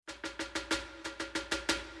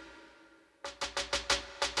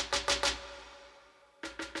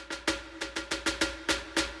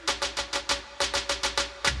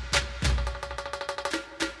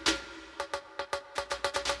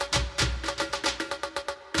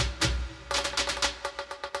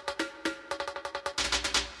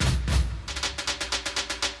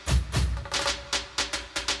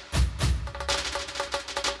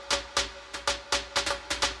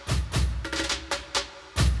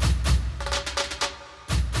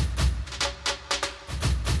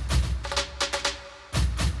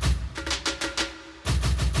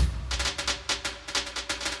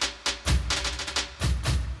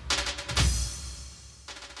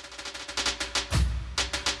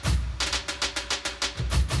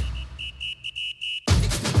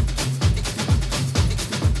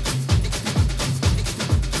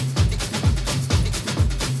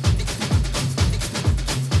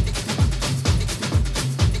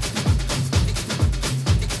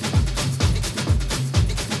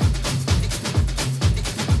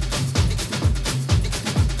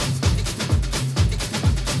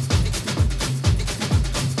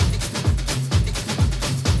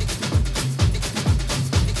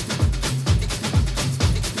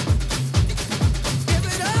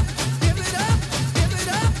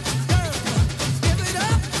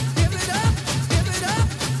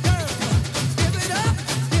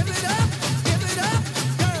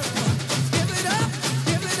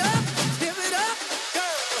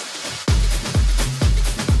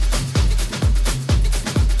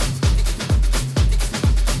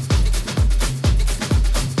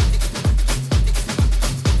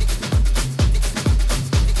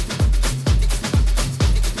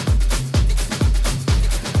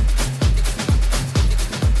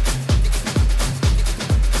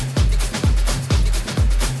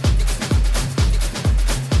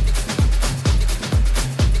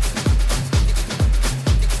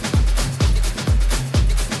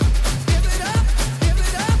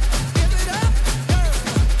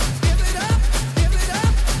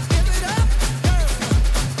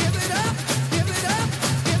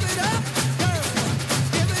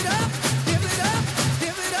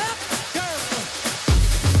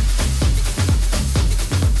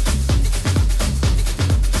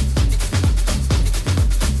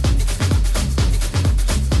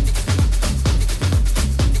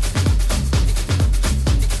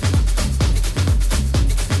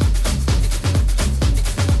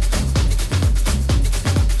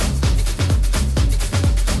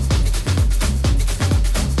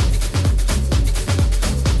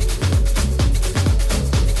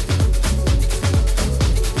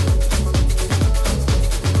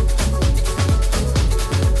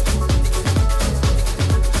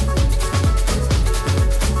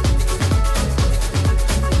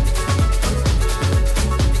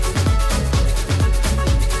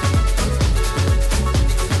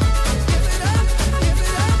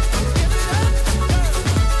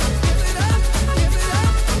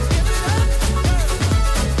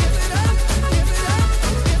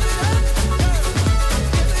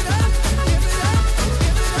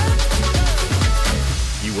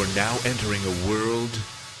entering a world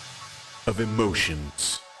of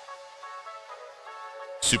emotions.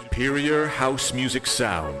 Superior house music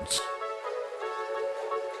sounds.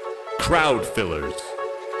 Crowd fillers.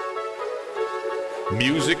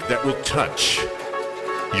 Music that will touch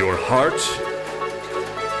your heart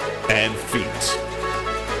and feet.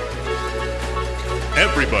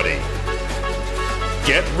 Everybody,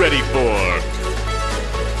 get ready for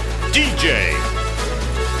DJ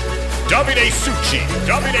Davide Succi.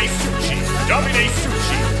 Davide Succi. Davide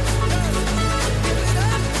Succi.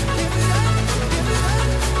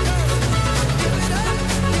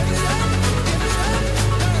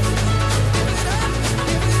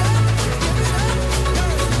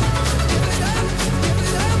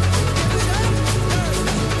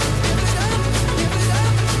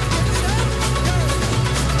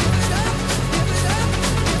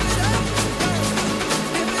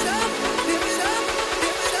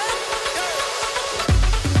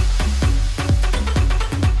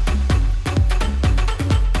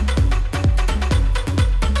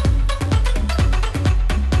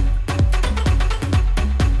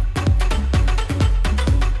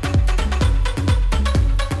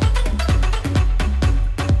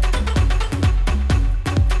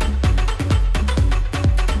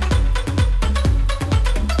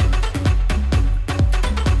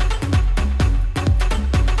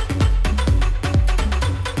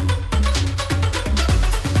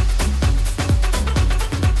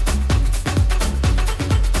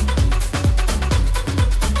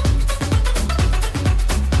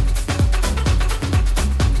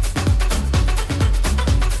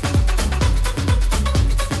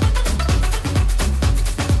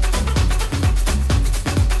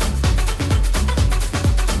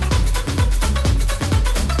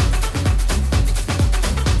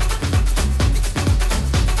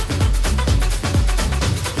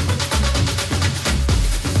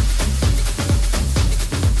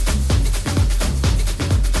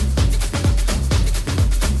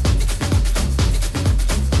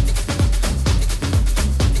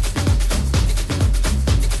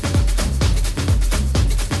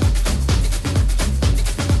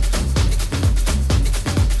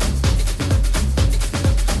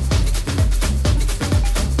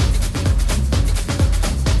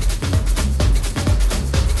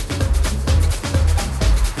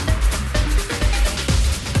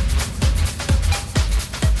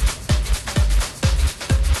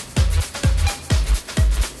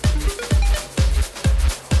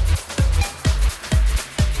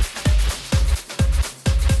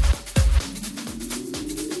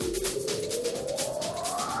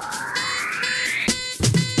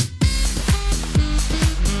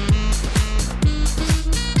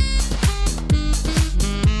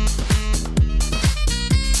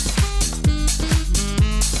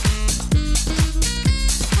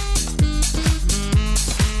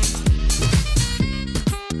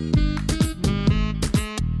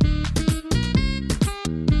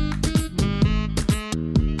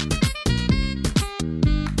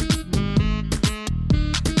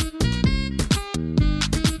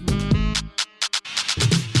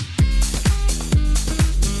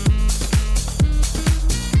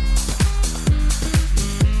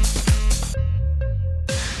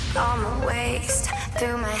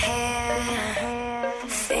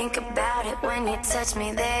 Touch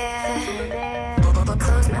me there.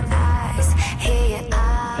 Close my eyes. Here you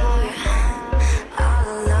are, all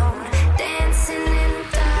alone, dancing in the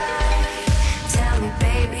dark. Tell me,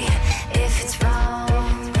 baby, if it's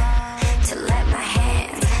wrong to let my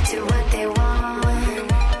hands do what they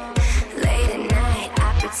want. Late at night, I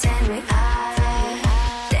pretend we are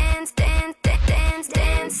dancing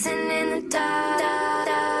in the dark.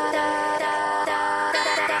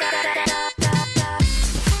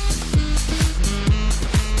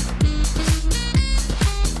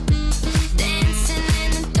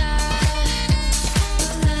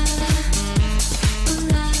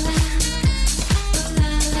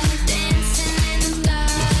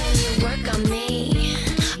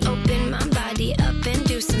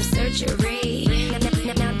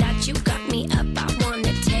 Now that you got me up, I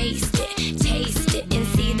wanna taste it and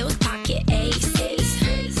see those pocket A's.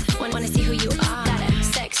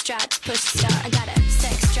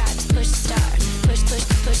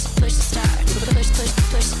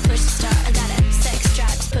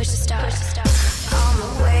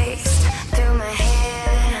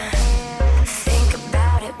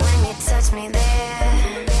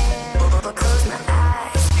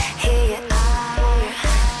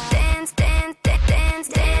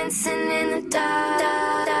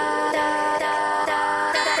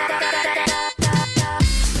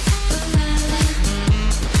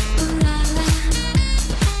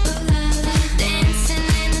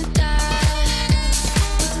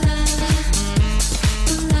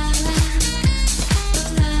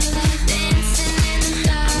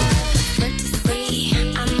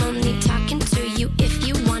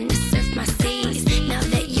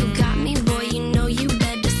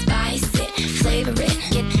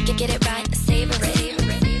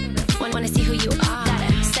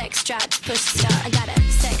 start. I got a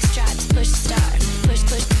sex drive to push start. Push,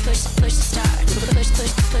 push, push, push start. Push,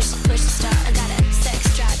 push, push, push start. I got a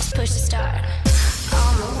sex drive to push start.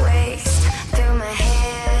 On my waist, through my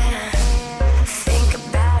hair. Think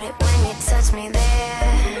about it when you touch me there.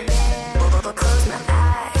 Close my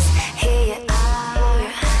eyes, here you are,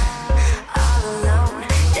 all alone,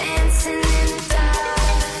 dancing in the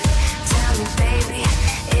dark. Tell me, baby,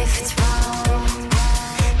 if it's wrong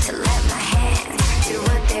to let my hands do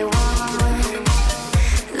what they want.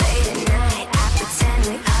 Late at night, I pretend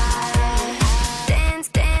we are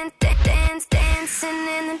dancing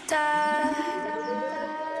in the dark.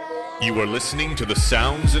 You are listening to the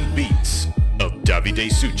sounds and beats of Davide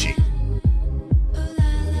Succi.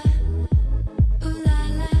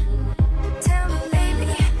 Tell me,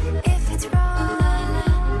 baby, if it's wrong.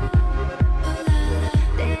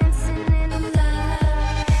 Dancing in the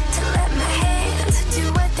dark. To let my hands do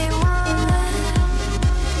what they want.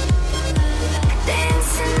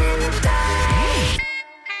 Dancing in the dark.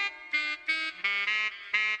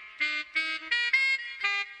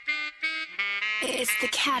 It's the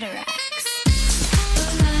Cataracts.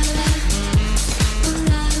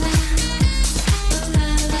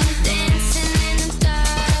 Dancing in the dark. Dancing in the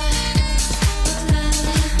dark.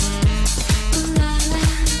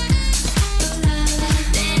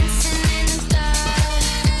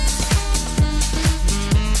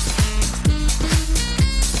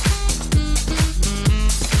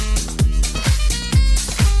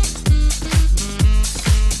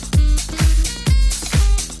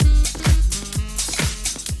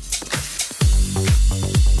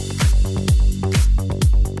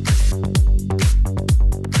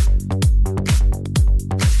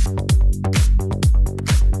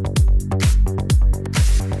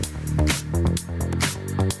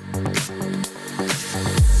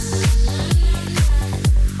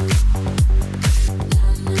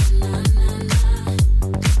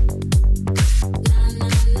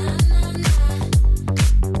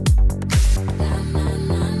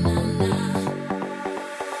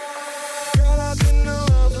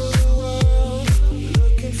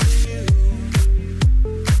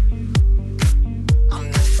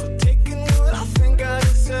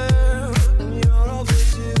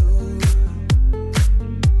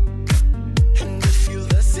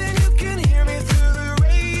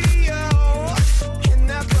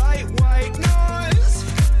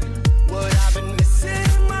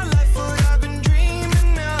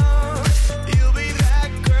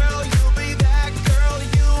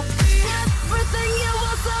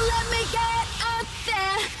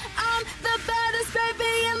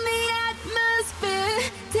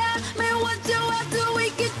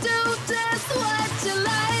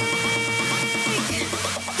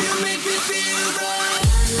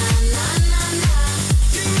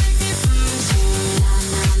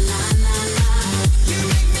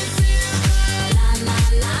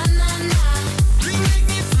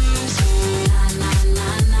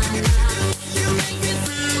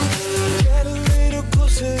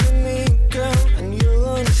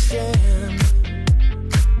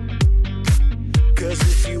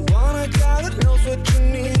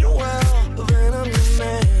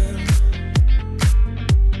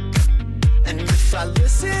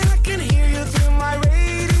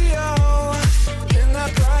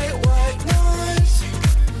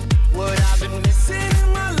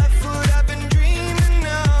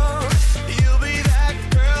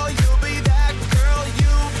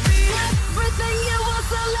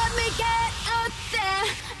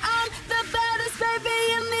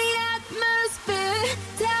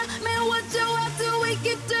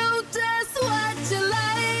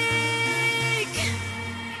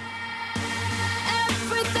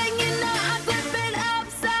 Everything you know, I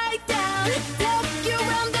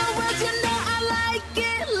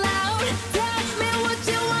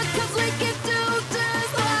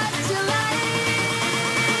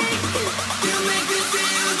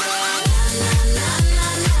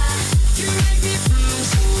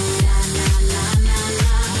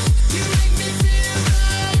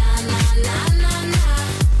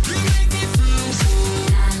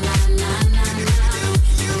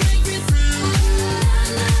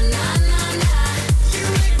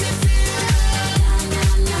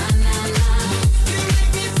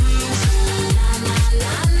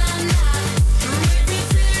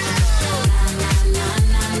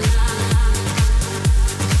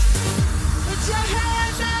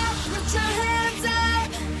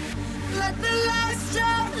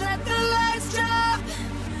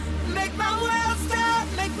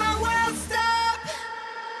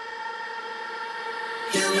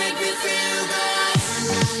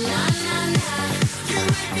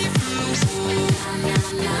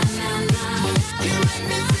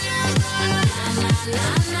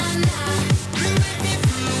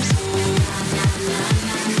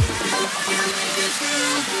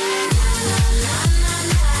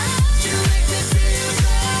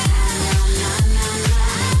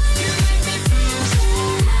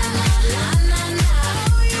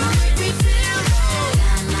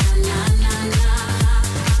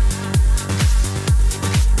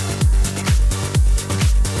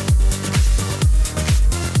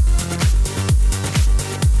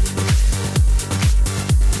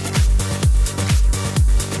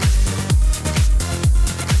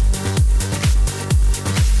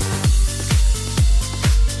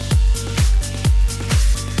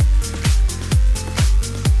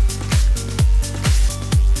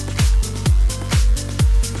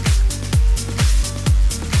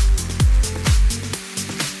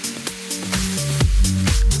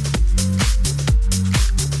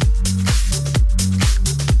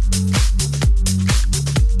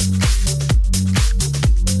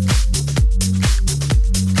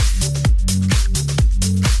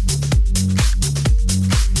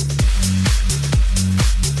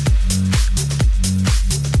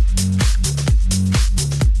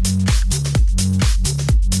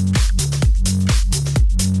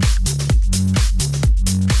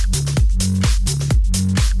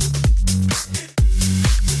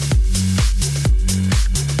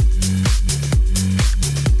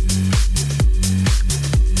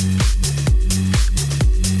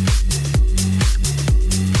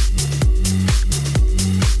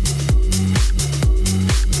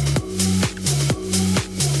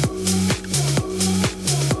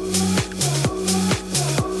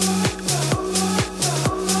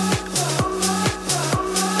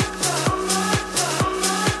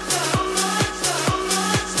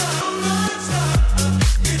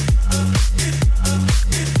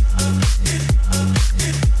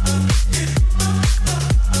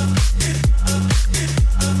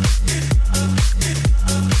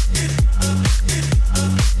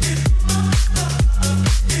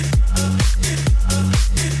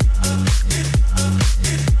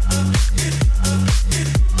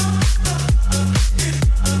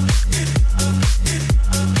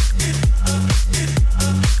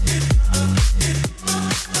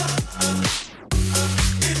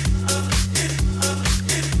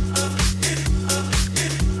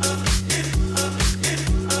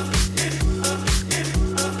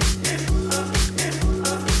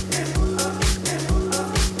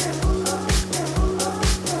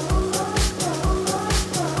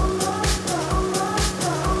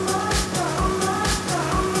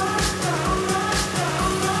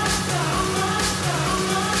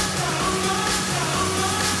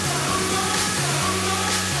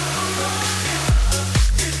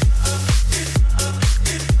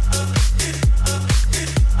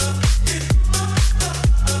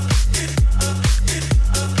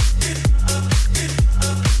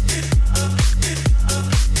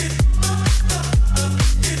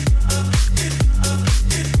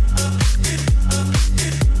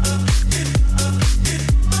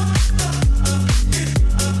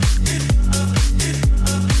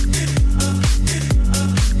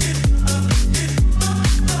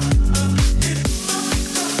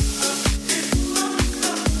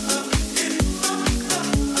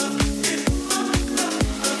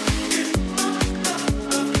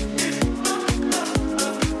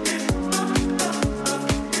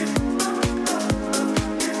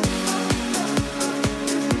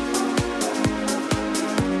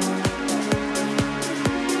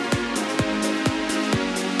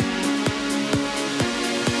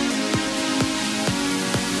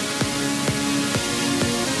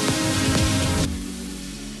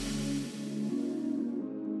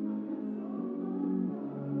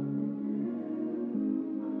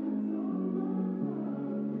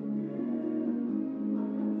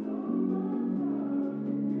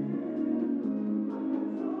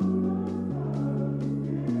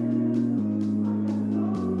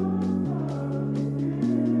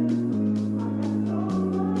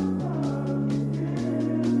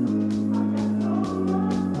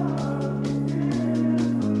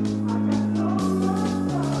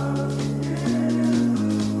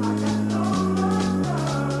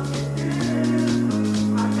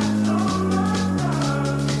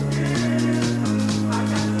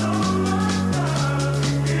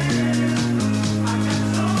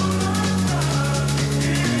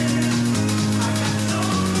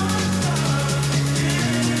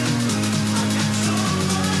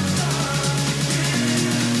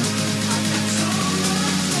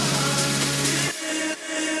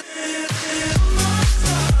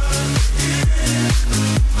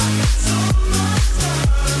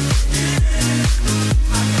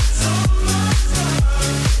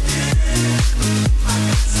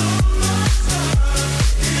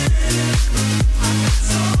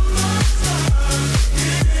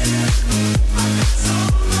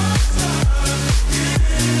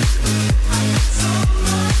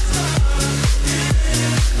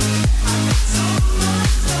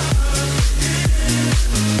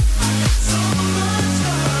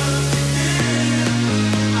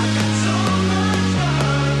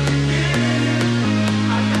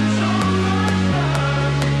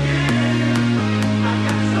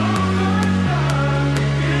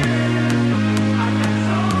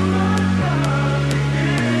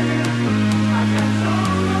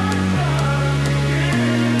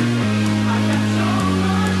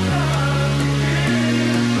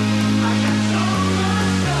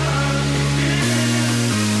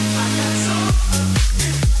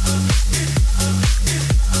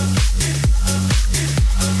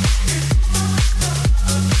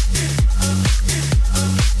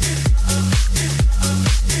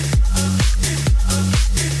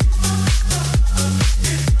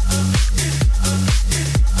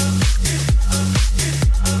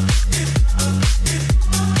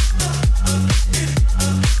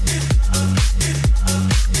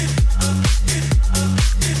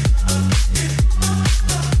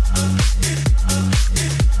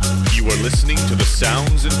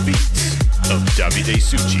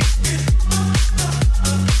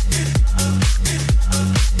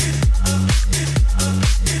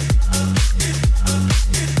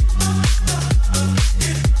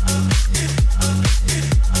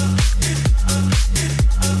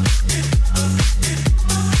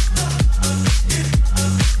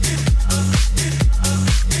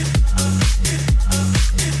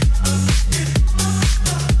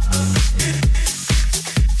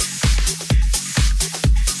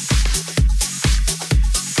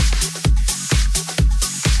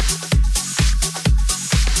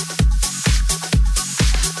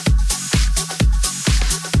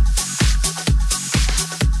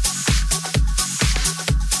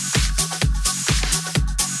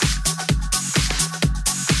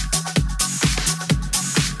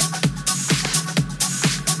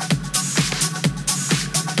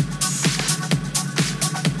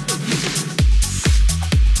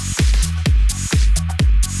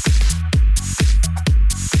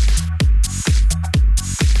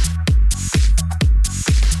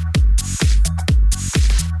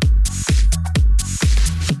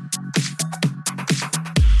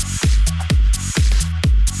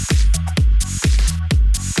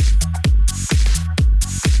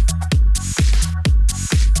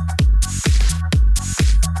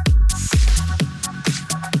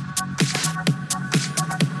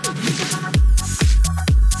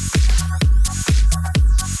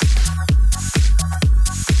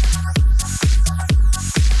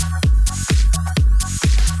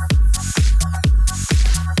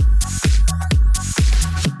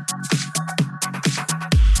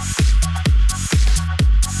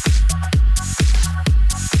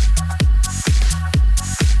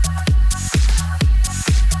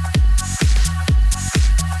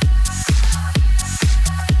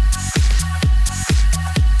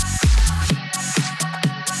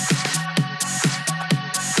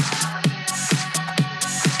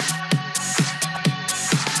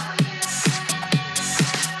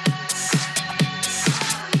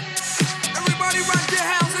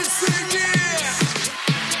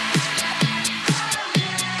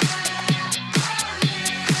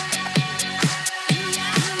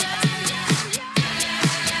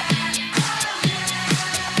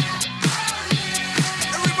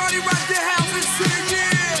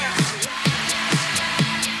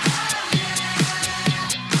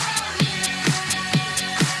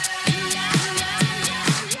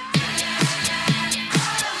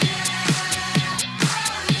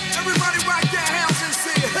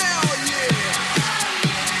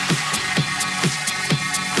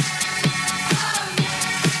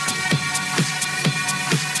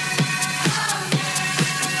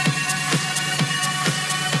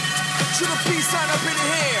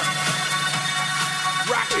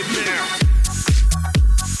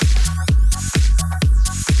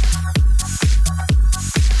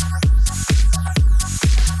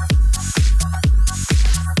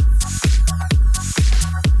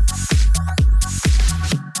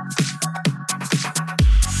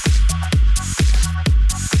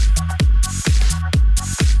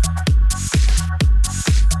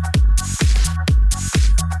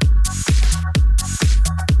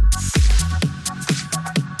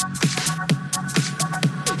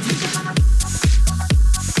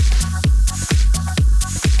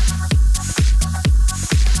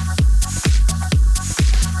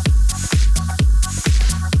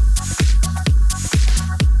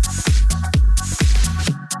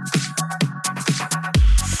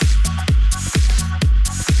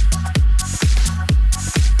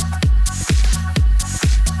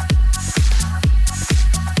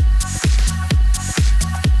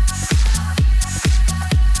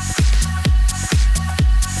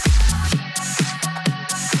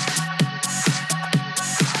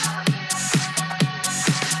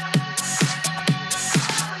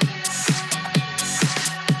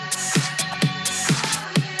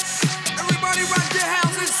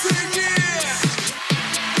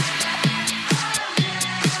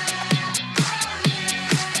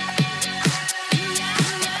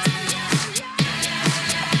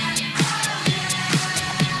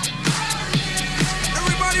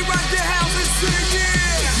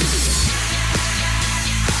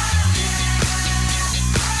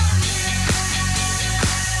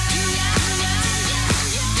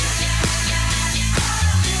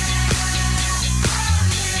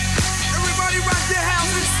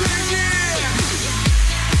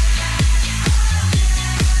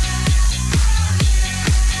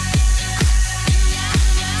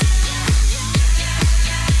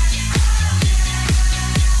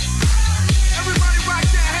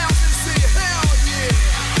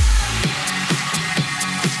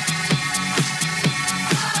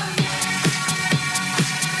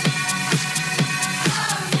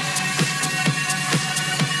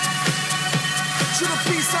to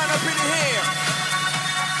the peace sign up in here.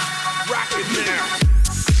 Rock it now.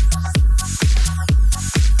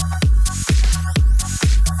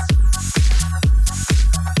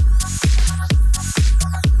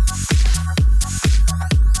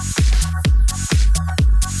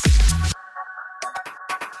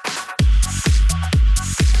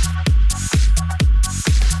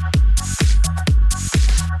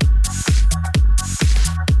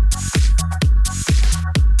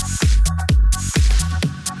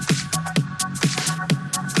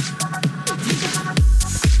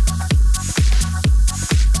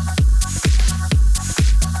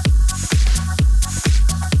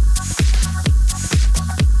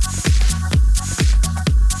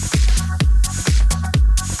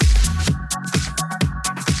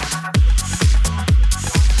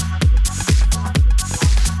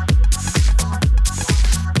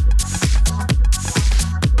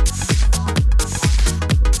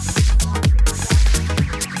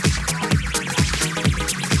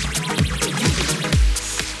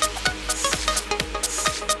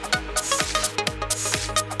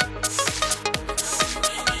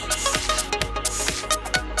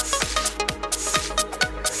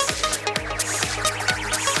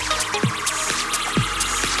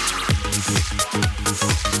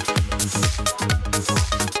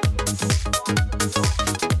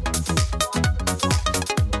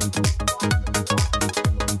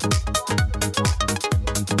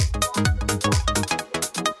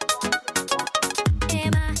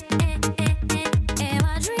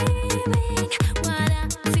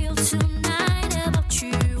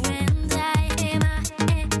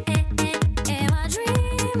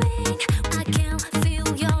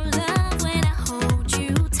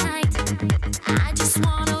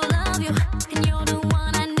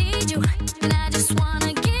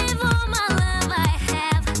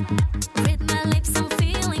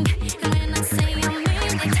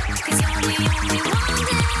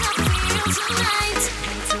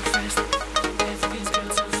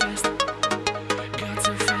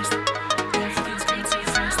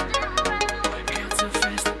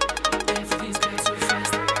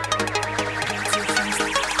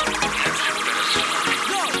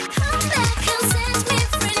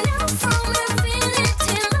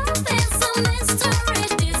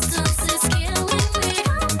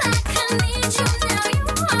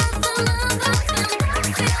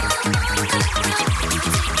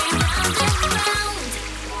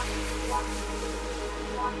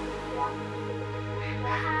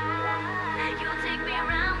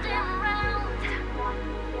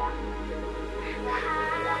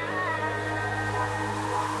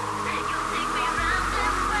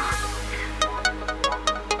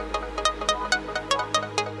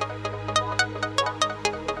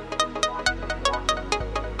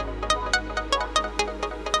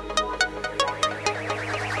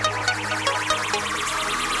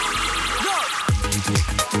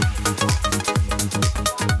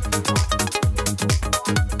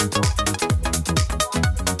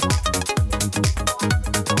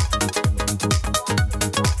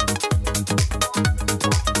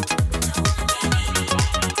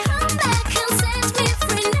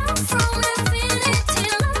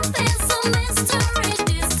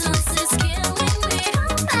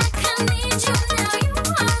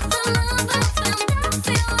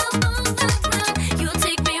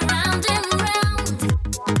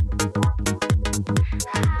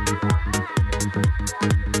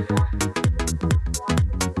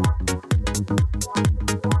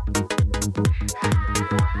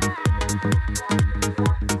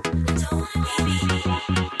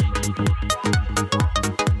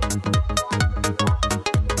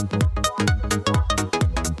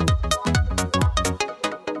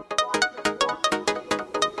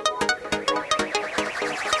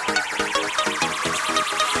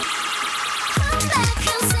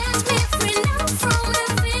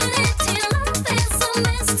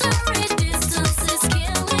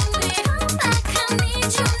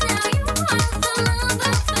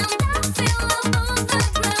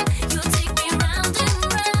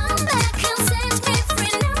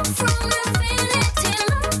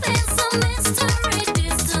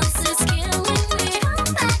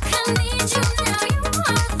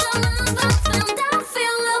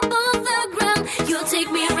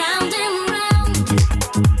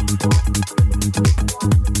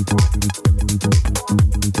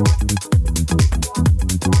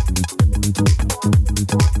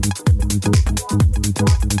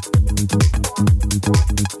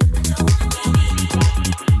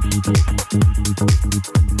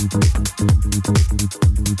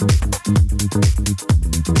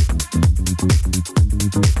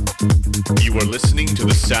 You are listening to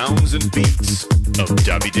the sounds and beats of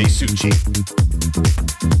Davide Succi.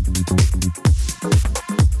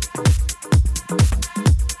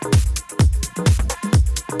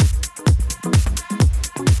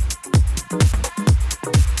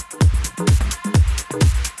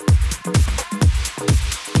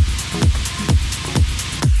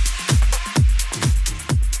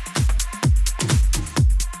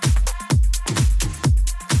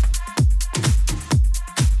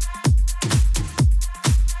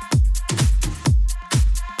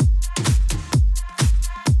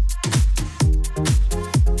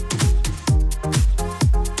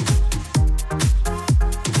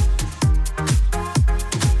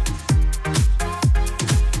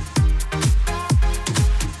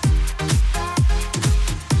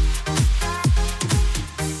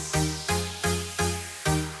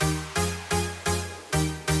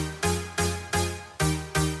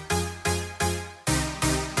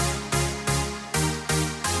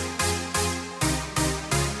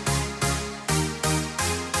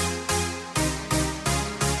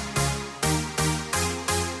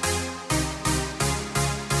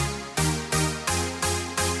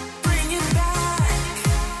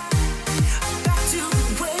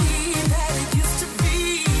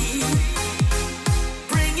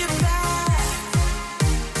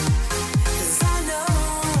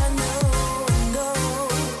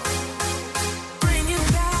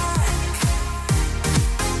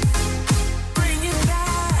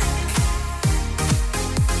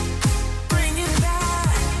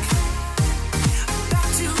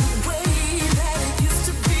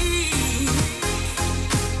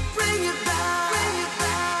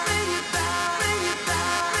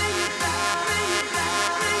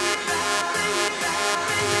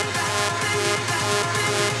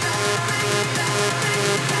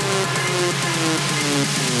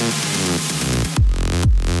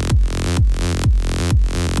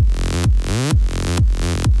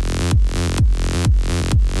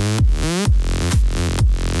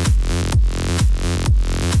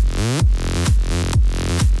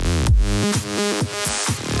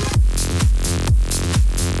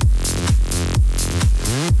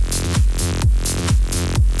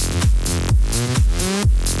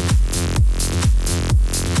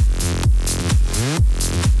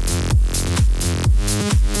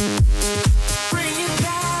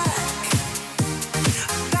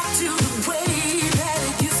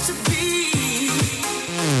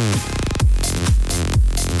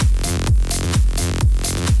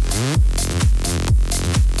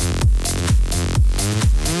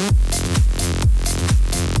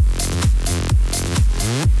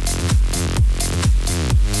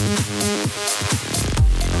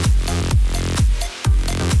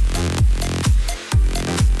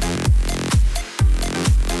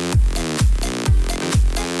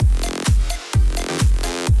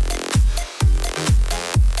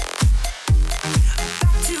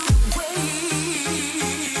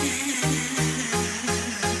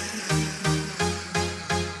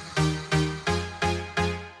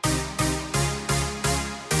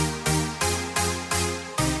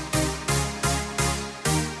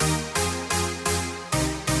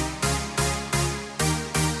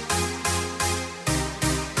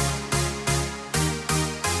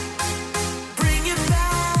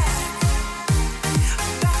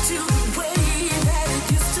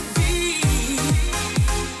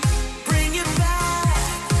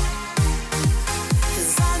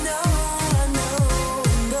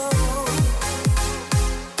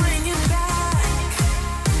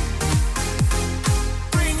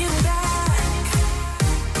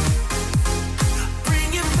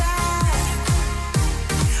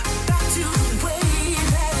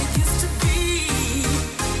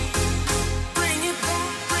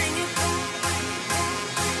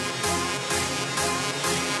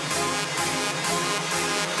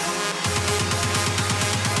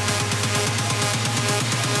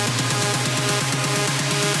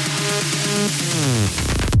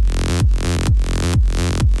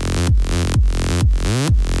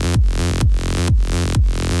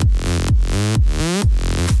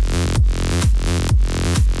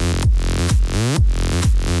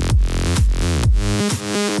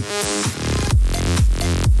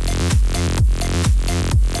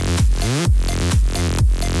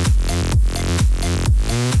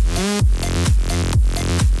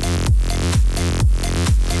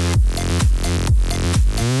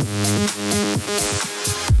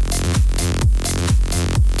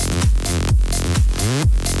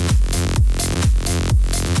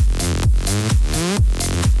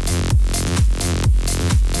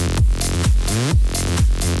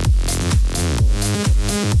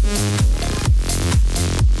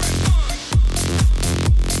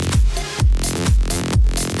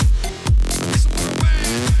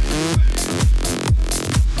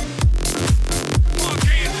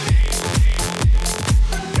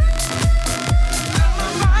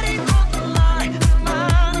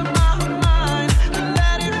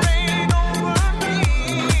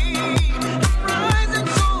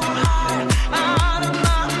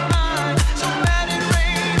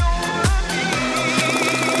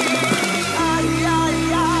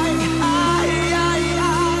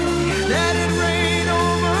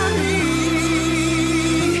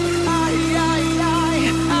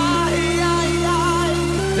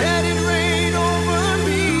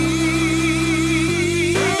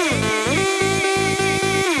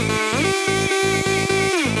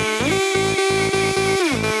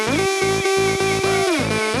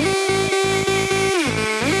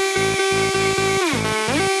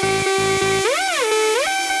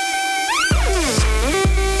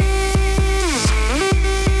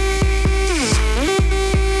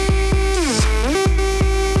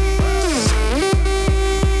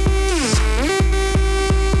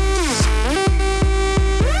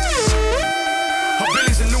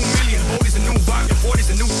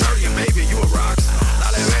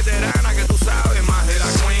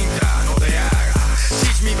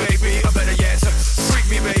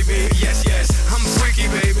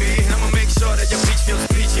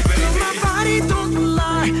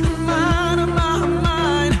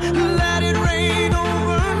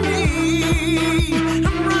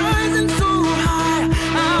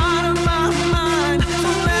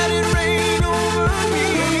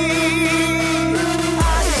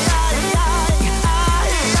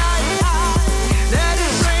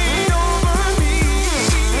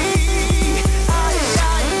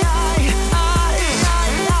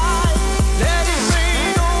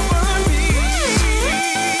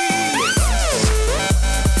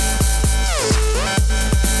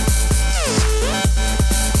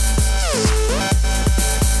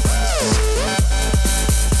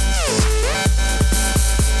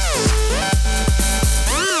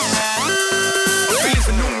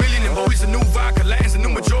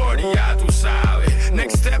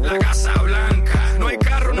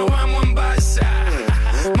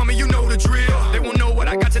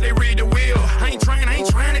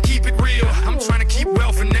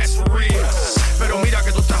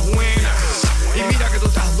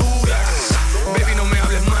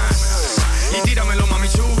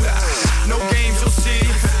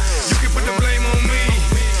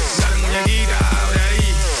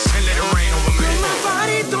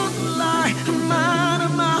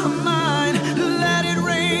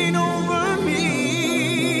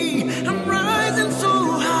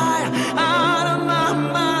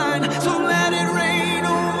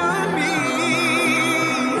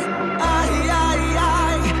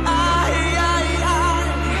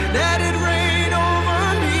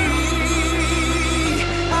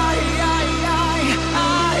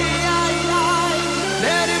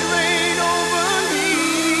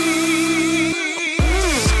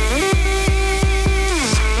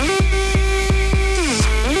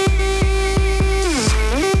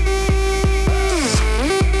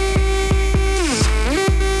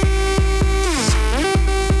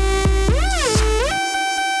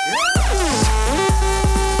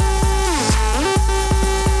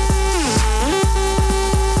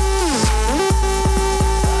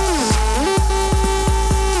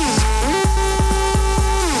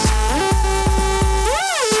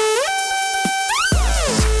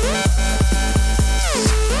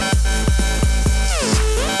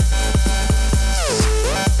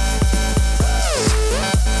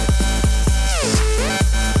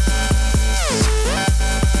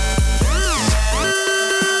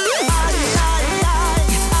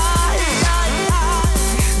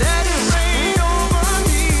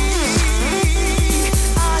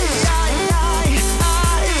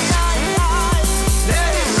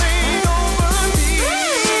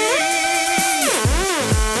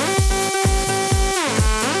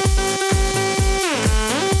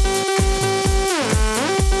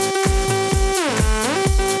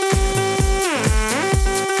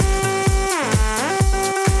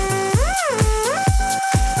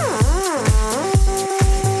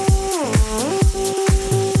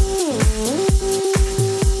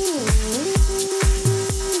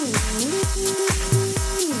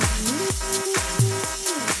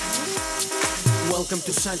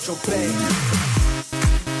 Saint-Tropez.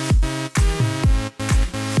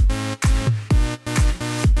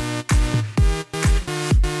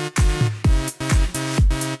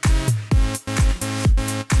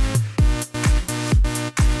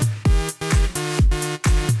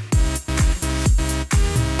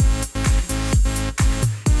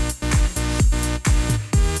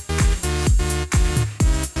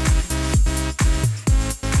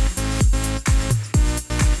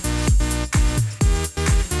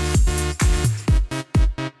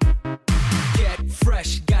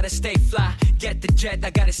 I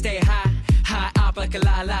gotta stay high, high up like a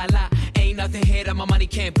la la la. Ain't nothing here that my money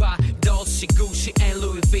can't buy. Dolce, Gucci, and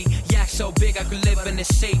Louis V. Yak so big I could live in the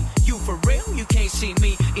sea. You for real? You can't see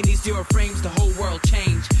me in these zero frames. The whole world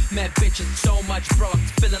changed. Mad bitches, so much broad.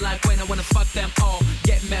 Feeling like when I wanna fuck them all.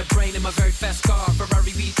 Get mad brain in my very fast car.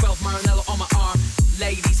 Ferrari V12, Maranello on my arm.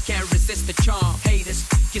 Ladies can't resist the charm. Haters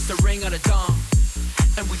kiss the ring of the dawn.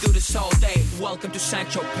 And we do this all day. Welcome to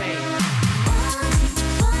Saint-Tropez.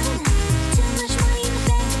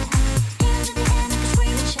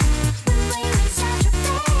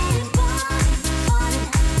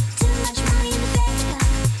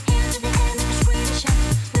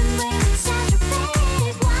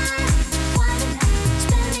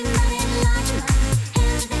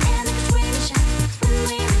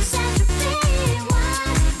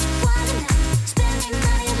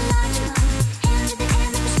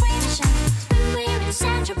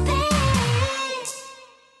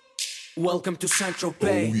 Welcome to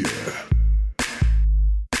Saint-Tropez. Oh yeah.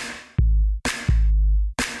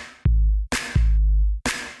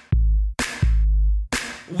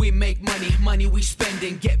 We make money we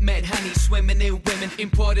spending. Get mad honey, swimming in women.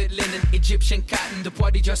 Imported linen, Egyptian cotton. The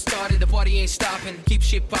party just started, the party ain't stopping. Keep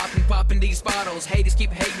shit popping these bottles. Haters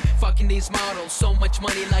keep hating, fucking these models. So much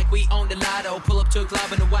money like we own the lotto. Pull up to a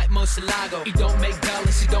club in a white Murcielago. It don't make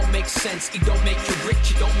dollars, it don't make sense. It don't make you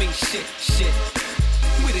rich, it don't mean shit.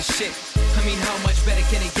 We the shit. I mean, how much better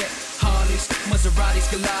can it get? Harleys, Maseratis,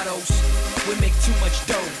 Gelatos. We make too much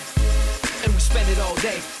dough, and we spend it all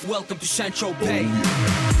day. Welcome to Saint-Tropez.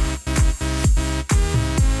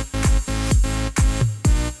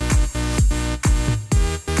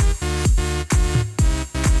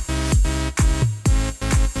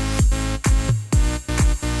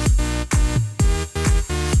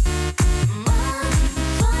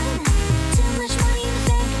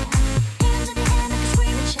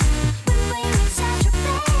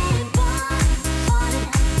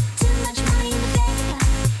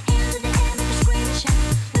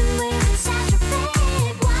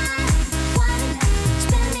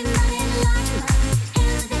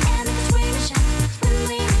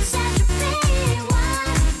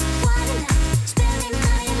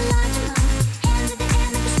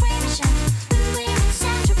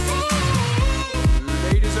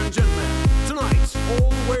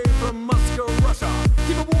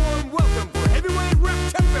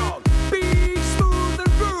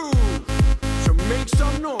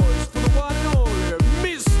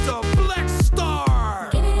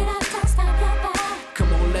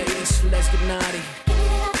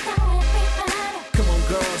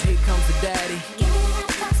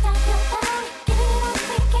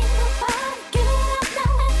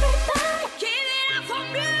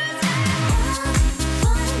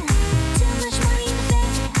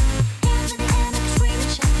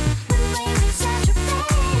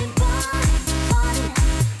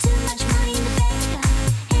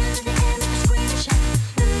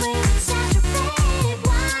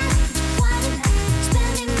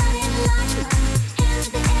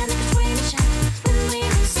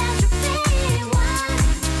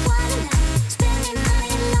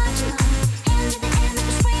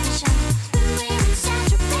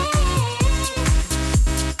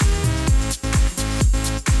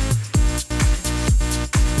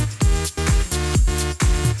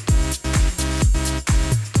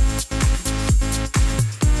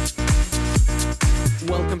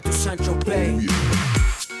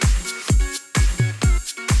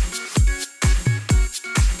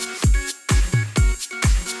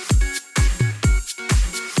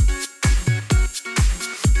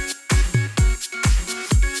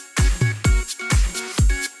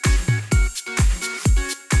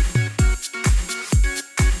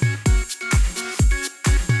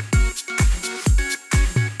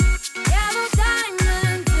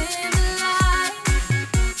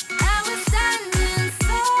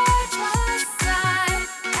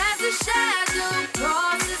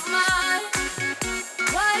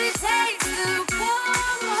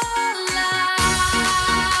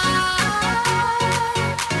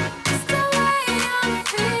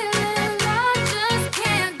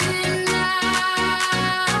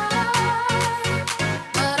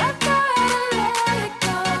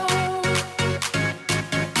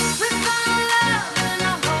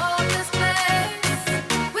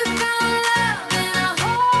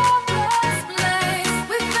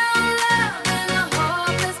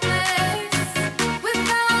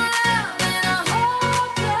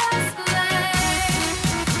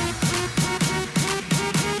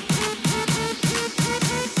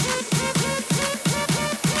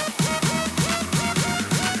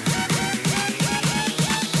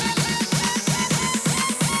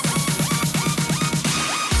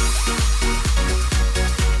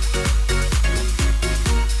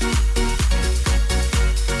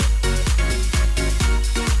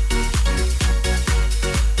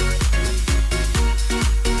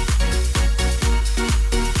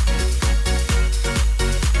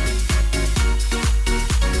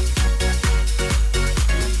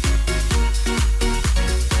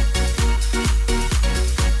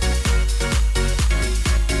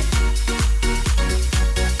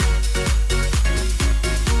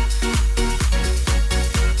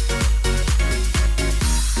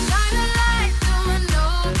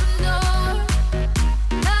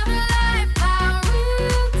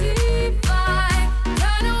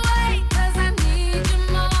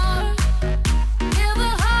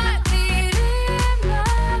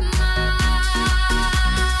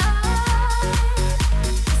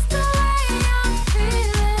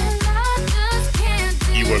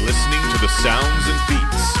 You are listening to the sounds and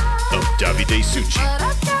beats of Davide Succi.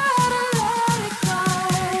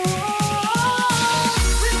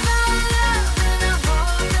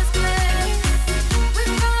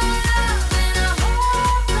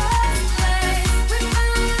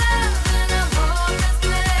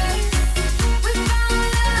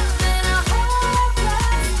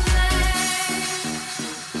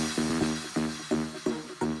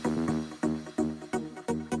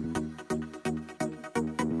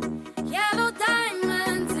 Yellow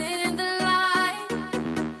diamonds in the light,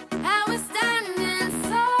 and we're standing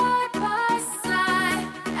side by side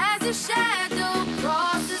as your shadow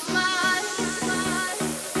crosses mine.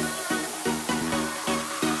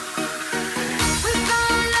 We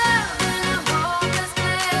found love in a hopeless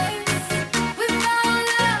place. We found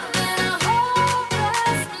love in a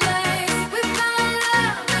hopeless place. We found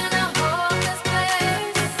love in a hopeless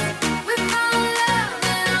place. We found love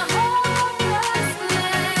in a hopeless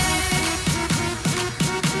place.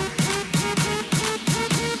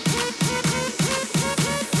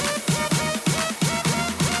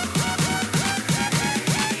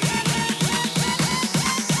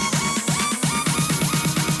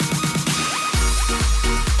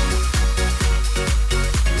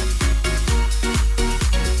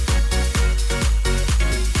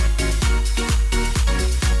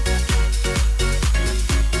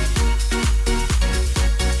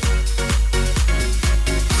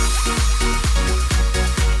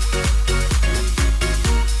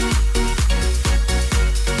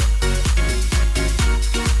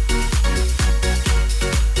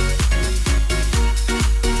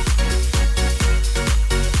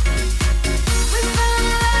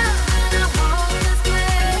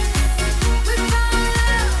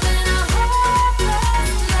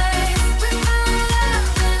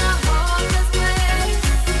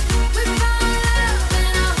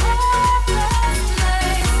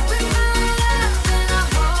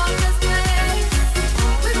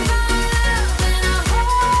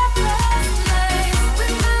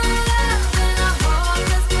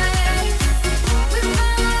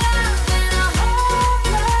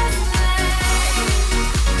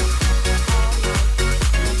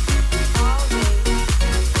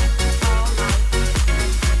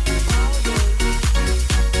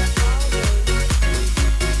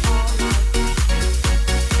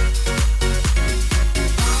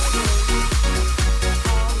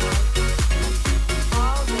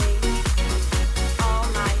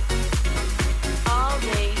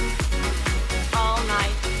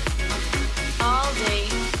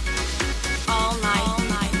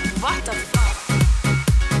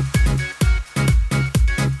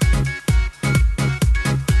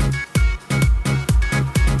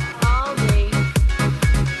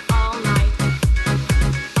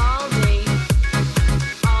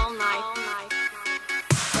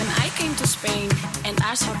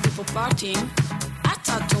 I saw people partying, I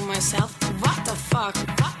thought to myself, what the fuck,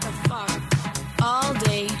 all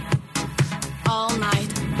day, all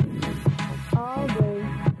night, all day,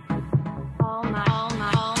 all night, all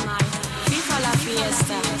night, all night. Viva la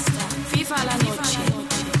fiesta, viva la noche,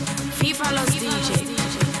 viva los DJ.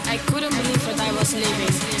 I couldn't believe what I was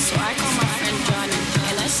living, so I called my friend Johnny,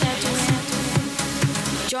 and I said to him,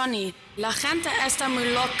 Johnny, la gente está muy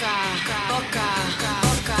loca, loca, loca,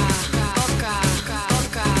 loca, loca,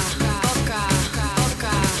 loca, loca, loca, loca,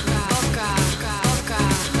 loca, loca,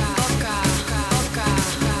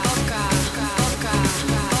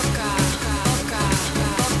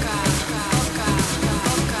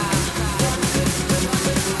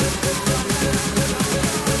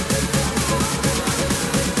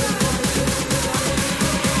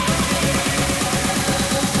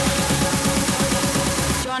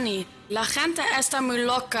 Johnny, la gente está muy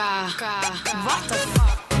loca. What the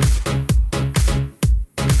fuck?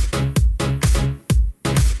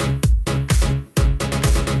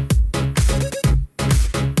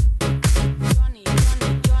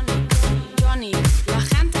 Johnny, la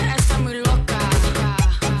gente está muy loca.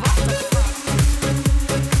 What the fuck?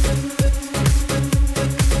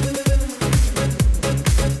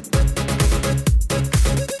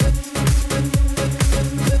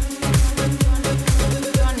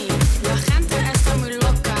 Johnny, la gente está muy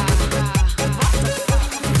loca. What the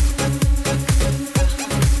fuck?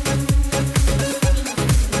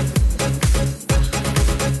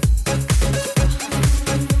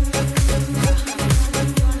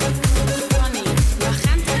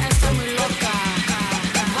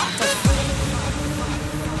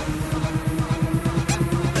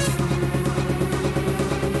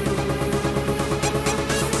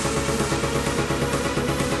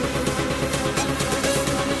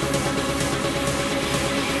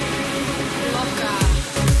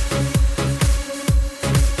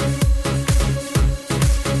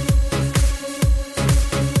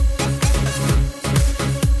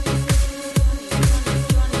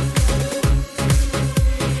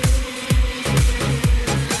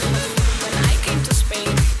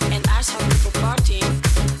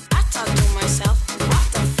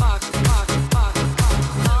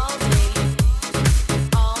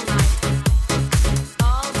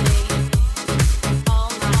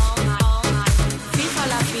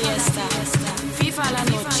 fiesta, FIFA la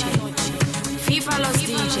noche, FIFA los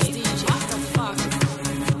DJ, what the fuck?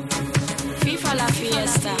 FIFA la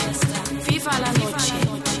fiesta, FIFA la noche,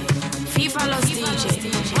 FIFA los DJ,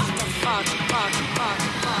 what the fuck, fuck, fuck,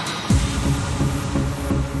 fuck.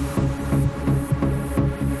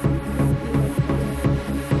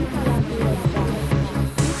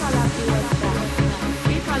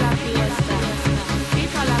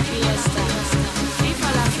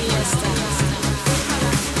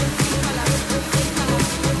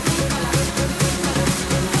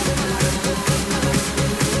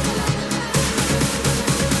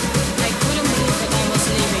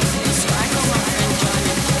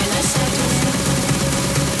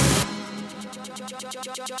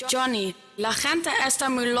 Johnny, la gente está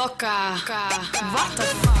muy loca. What the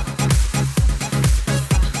fuck?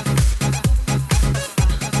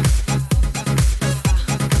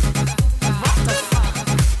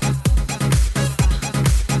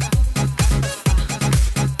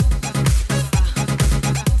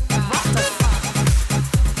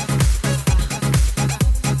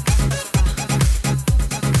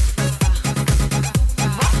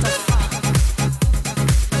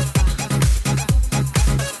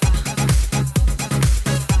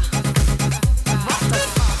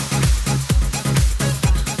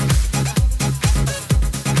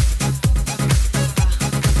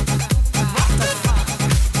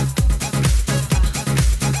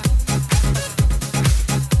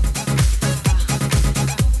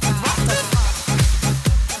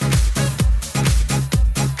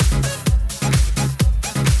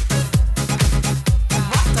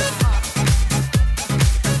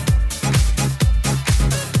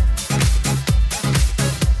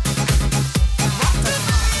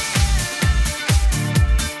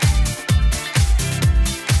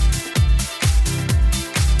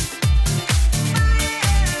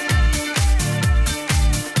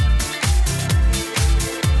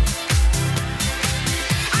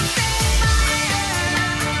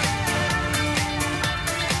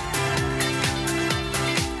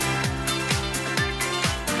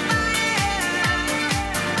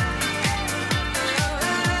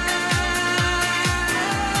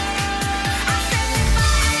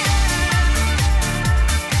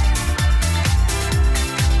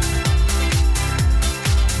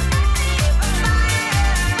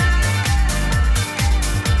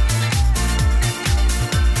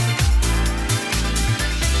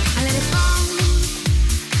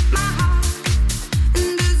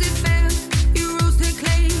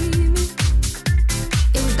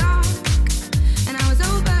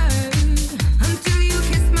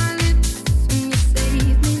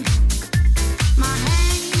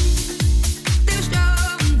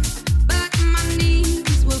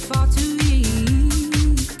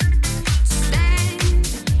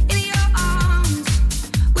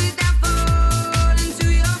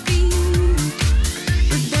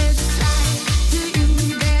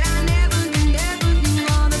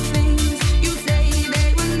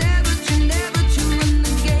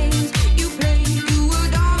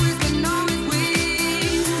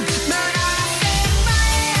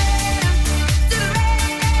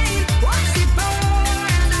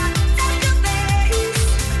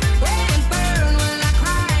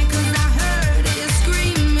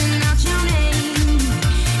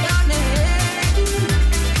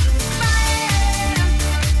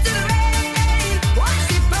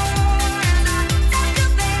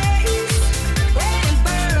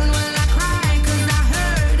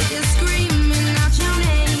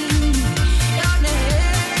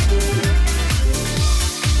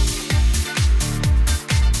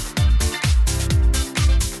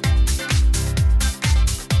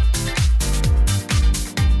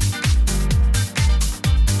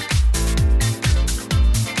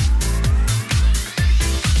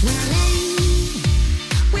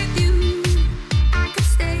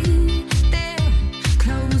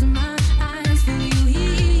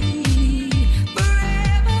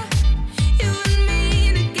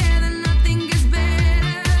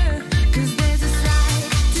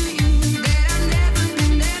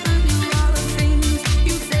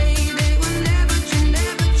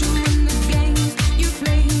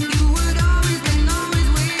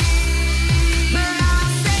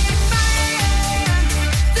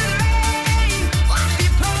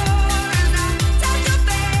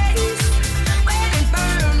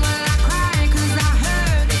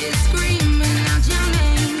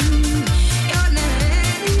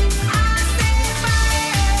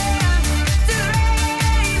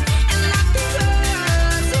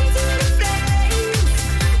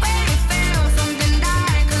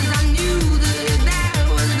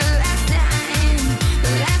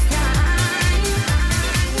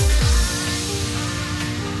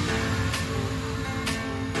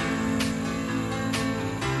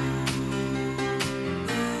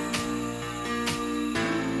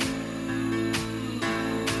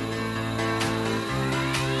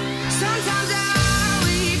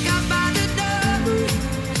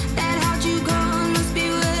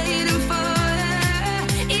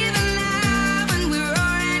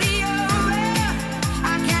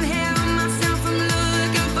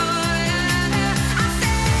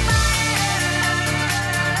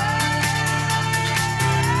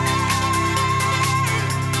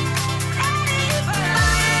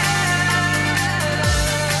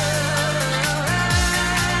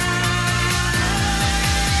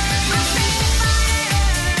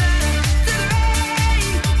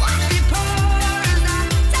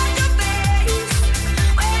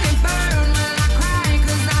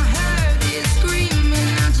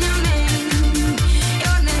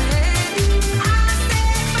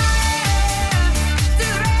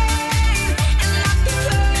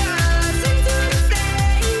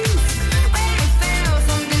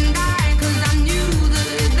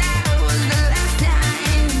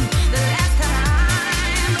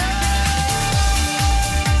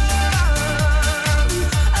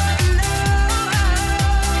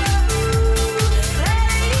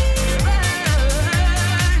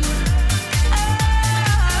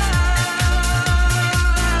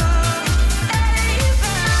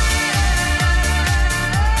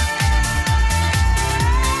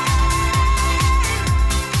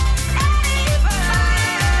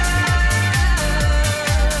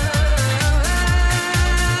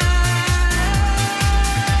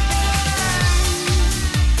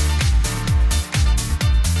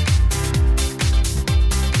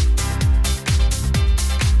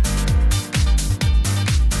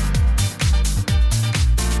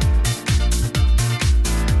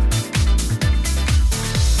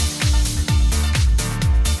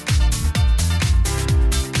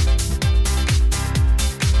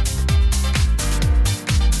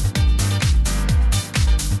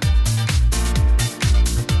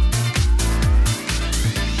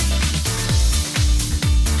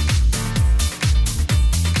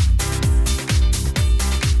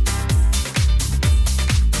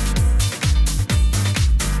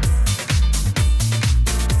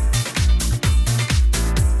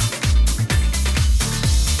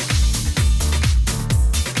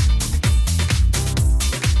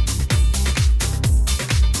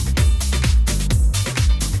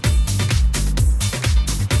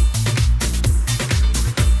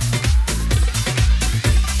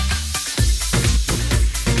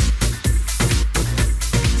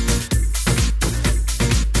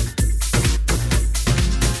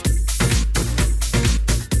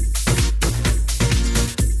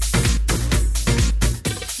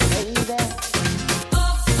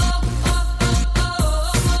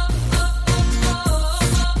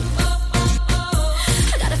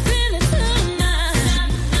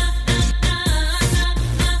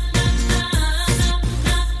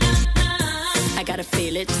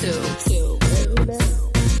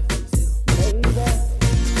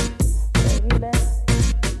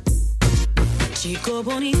 Chico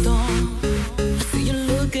bonito, I see you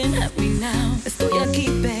looking at me now. Estoy aquí,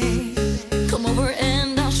 babe. Come over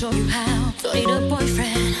and I'll show you how. Don't need a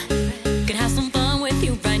boyfriend, can have some fun with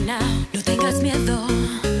you right now. No tengas miedo,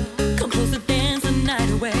 come close to dance the night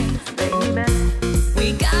away, baby.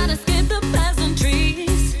 We gotta skip the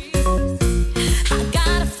pleasantries. I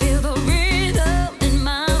gotta feel the rhythm in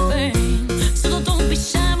my veins. So don't be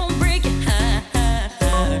shy, won't break your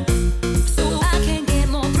heart. So I can get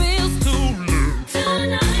more thrills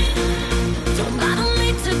tonight. Don't bother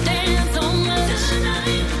me to dance so much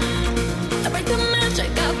tonight. I break the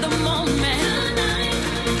magic of the moment tonight.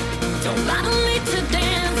 Don't bother me to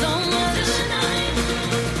dance so much tonight.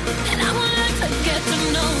 And I would like to get to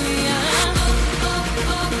know ya.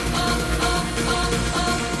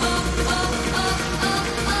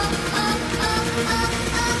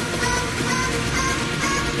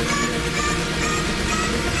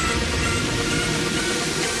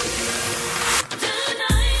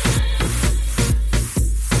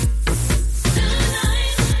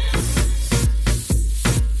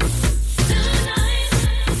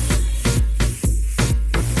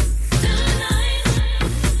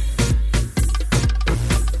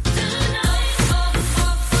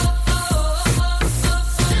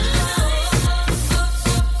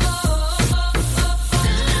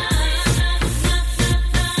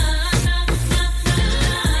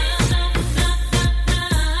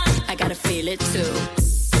 I gotta feel it too.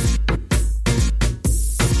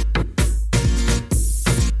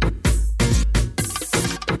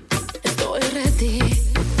 Estoy ready.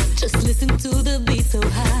 Just listen to the beat so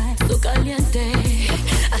high, so caliente.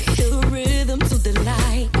 I hear the rhythm to the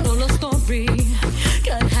light. No love story.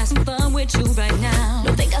 Gotta have some fun with you right now.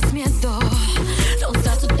 No tengas miedo. Don't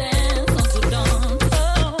stop to dance until dawn.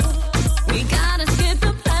 Oh.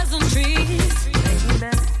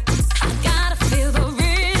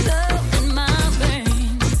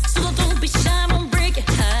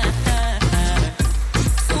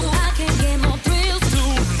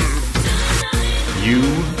 You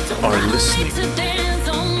are listening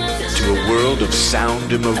to a world of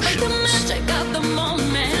sound emotions,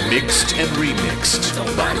 mixed and remixed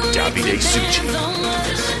by Davide Succi.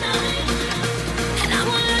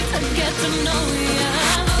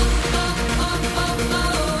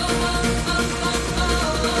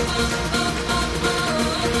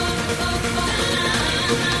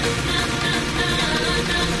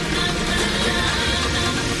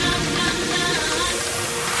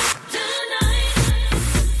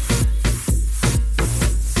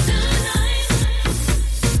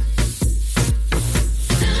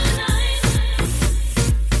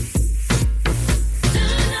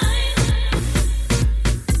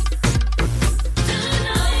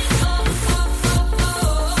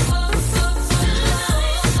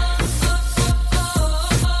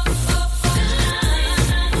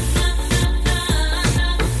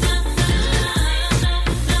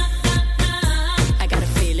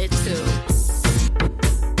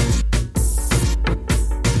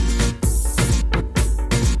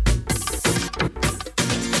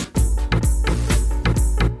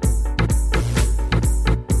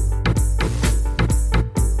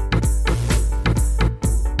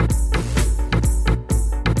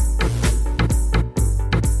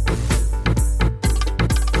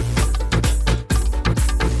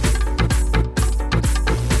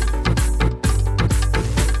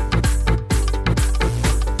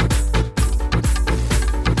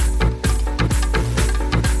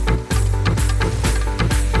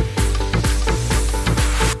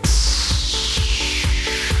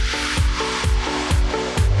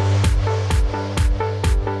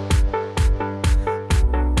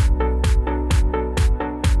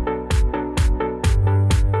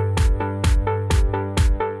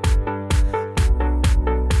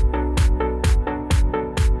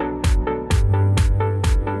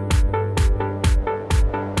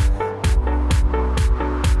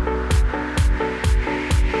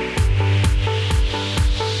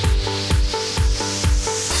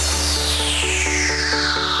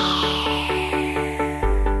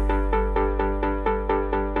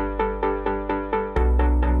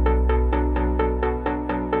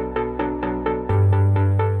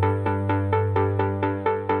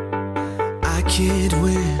 can't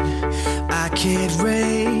win, I can't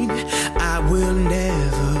reign. I will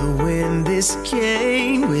never win this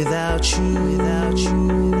game without you, without you,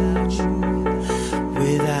 without you,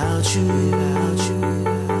 without you, without you,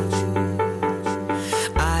 without you.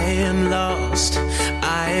 I am lost,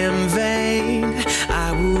 I am vain.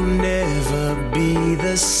 I will never be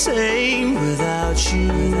the same without you,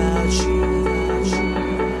 without you,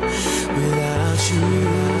 without you, without you,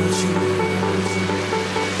 without you.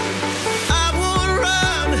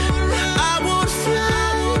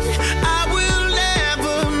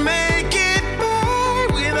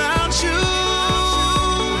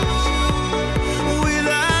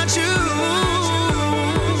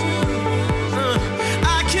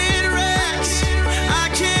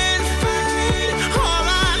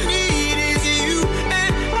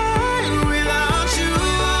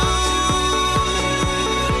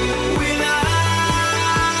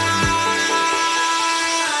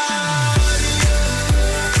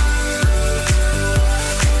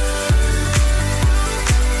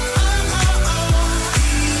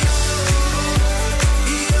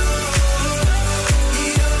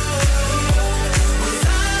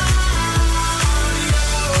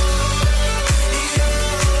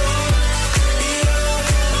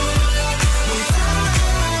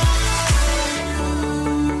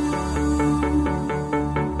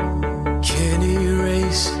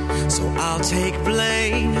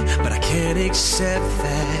 Accept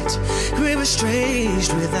that we're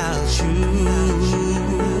estranged without you,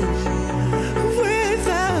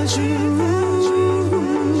 without you.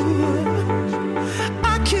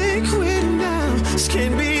 I can't quit now, this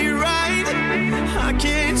can't be right. I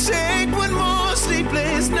can't take one more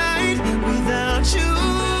sleepless night without you,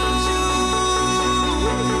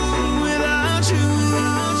 without you.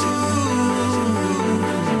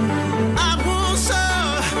 I won't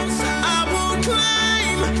soar, I won't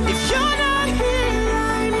climb if you're not.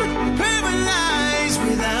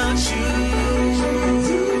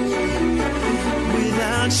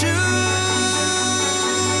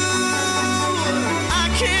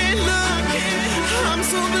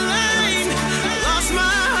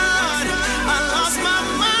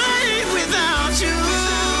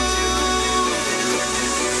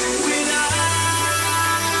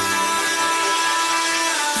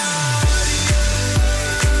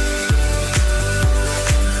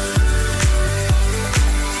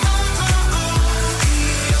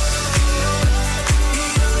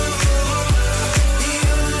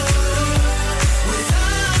 With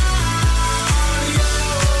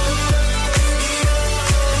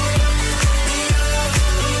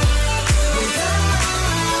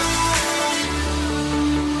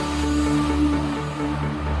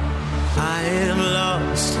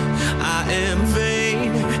am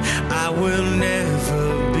vain. I will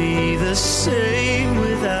never be the same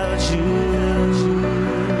without you.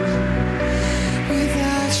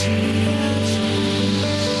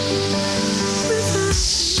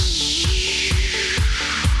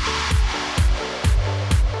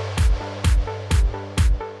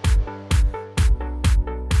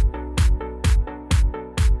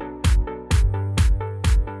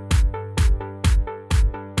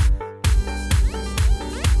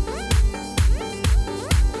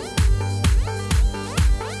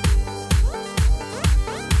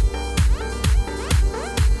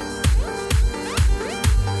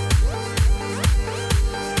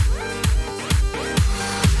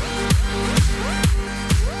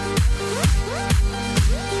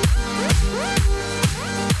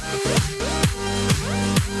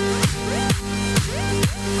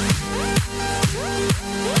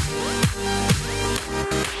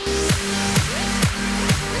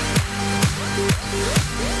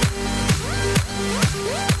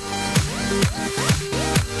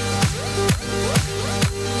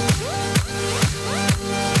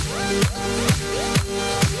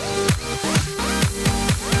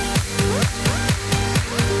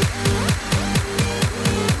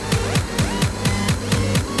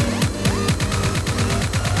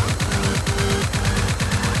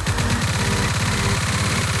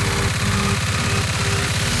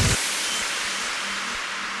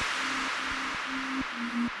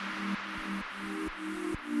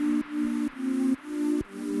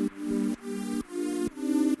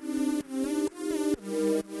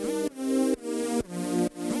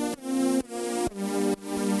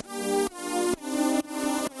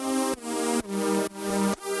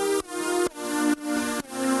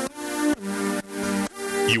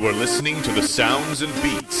 You are listening to the sounds and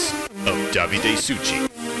beats of Davide Succi.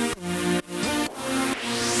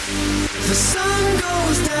 The sun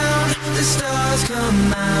goes down, the stars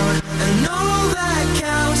come out, and all that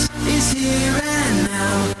counts is here and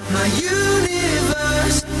now. My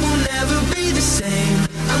universe will never be the same.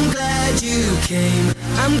 I'm glad you came,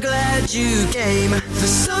 I'm glad you came. The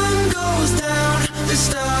sun goes down, the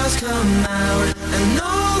stars come out, and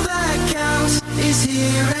all that counts is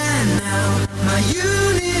here and now. My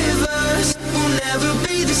universe will never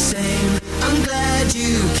be the same. I'm glad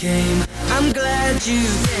you came, I'm glad you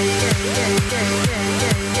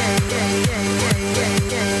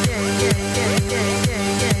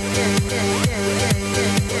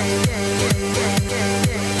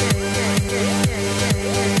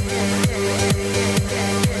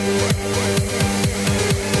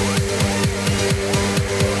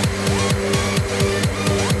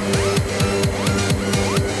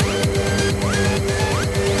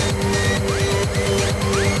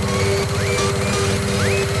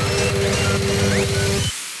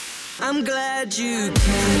I'm glad you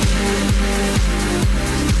came.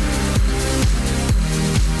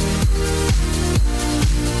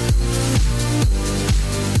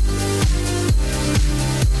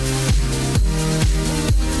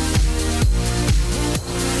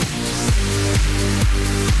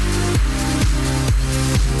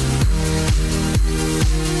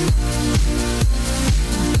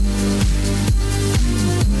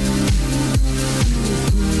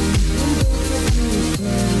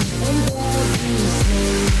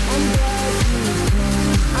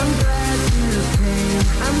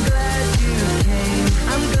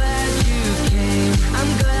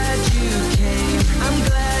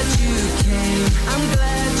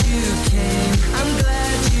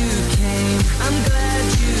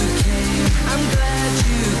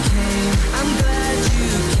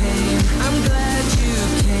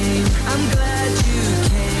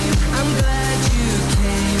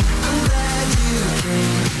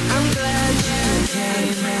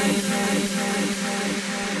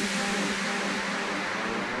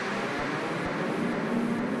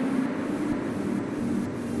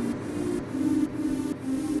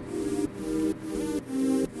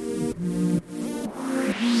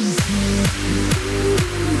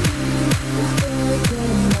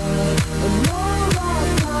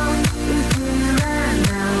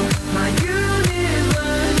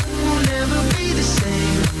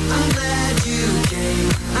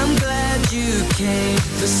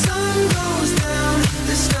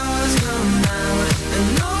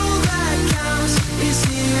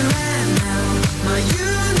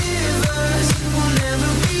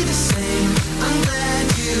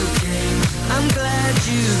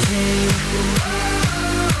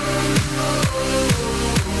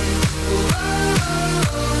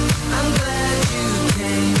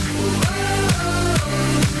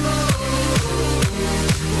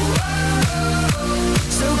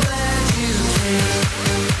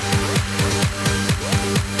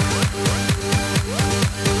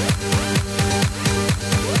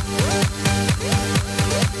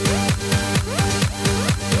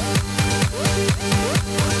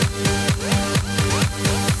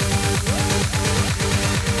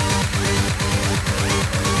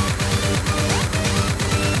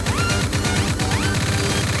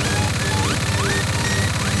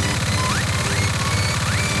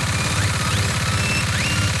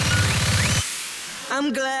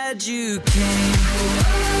 glad you came.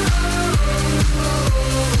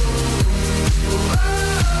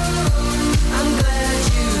 I'm glad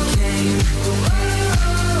you came.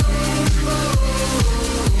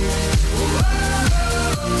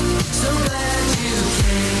 So glad you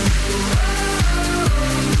came.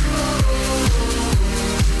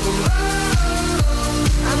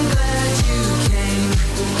 I'm glad you came.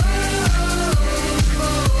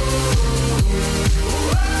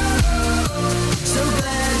 So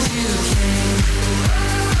glad you came.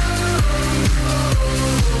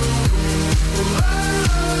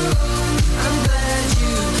 I'm glad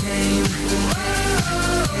you came.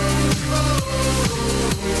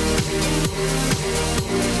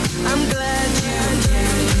 I'm glad you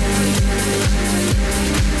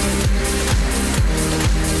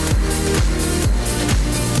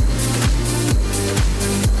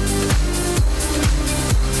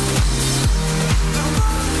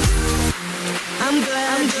I'm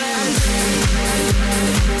glad you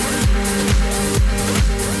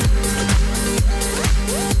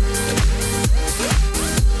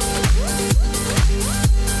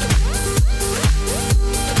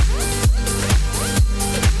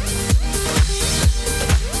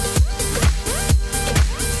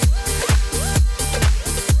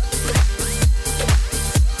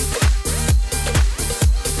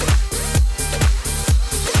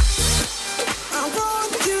I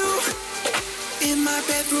want you in my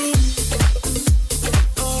bedroom.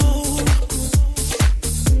 Oh,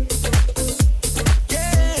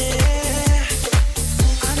 yeah.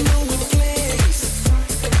 I know a place.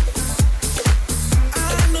 I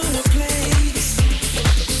know a place.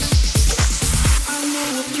 I know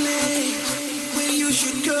a place where you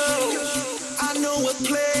should go. I know a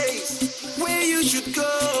place where you should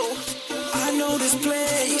go. I know this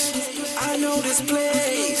place. I know this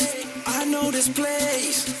place. I know this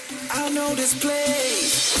place. I know this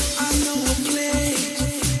place. I know a place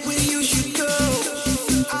where you should go.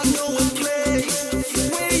 I know a place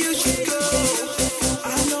where you should go.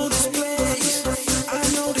 I know this place. I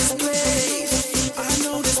know this place. I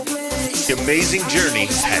know this place. The amazing journey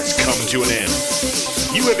has come to an end.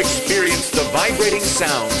 You have experienced the vibrating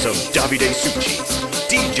sounds of Davide Succi,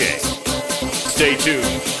 DJ. Stay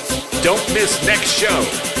tuned. Don't miss next show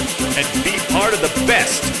and be part of the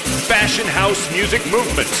best fashion house music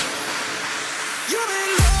movement.